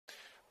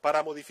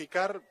para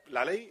modificar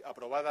la ley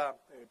aprobada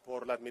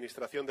por la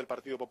Administración del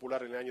Partido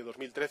Popular en el año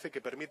 2013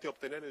 que permite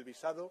obtener el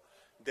visado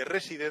de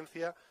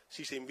residencia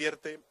si se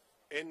invierte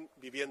en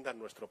vivienda en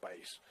nuestro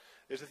país.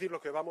 Es decir, lo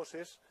que vamos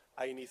es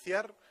a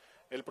iniciar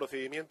el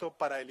procedimiento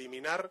para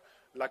eliminar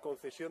la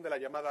concesión de la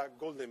llamada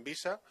Golden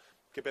Visa,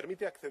 que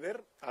permite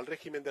acceder al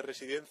régimen de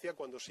residencia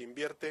cuando se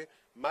invierte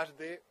más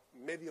de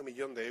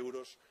 $500.000 de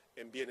euros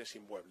en bienes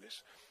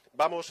inmuebles.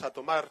 Vamos a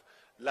tomar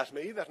las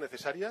medidas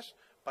necesarias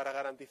para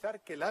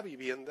garantizar que la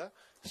vivienda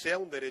sea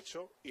un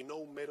derecho y no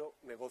un mero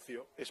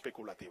negocio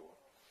especulativo.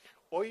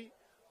 Hoy,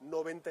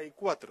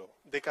 94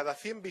 de cada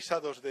 100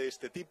 visados de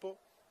este tipo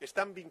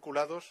están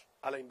vinculados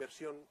a la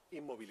inversión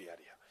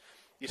inmobiliaria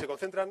y se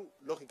concentran,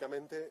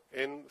 lógicamente,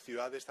 en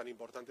ciudades tan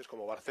importantes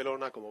como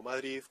Barcelona, como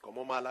Madrid,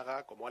 como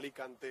Málaga, como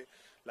Alicante,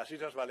 las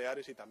Islas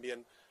Baleares y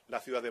también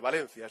la ciudad de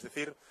Valencia. Es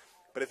decir,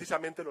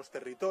 precisamente los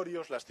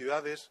territorios, las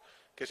ciudades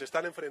que se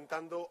están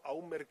enfrentando a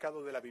un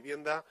mercado de la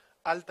vivienda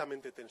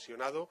altamente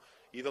tensionado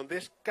y donde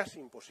es casi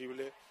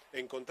imposible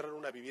encontrar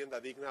una vivienda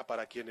digna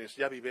para quienes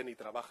ya viven y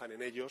trabajan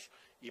en ellos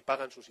y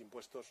pagan sus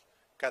impuestos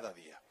cada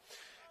día.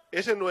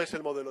 Ese no es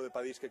el modelo de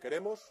país que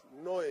queremos,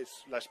 no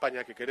es la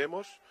España que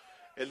queremos,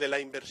 el de la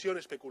inversión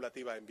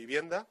especulativa en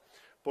vivienda,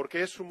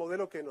 porque es un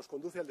modelo que nos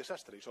conduce al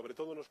desastre y sobre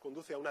todo nos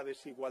conduce a una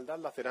desigualdad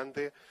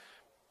lacerante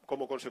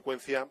como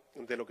consecuencia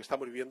de lo que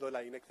estamos viviendo, de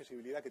la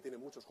inaccesibilidad que tienen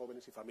muchos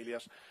jóvenes y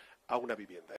familias a una vivienda.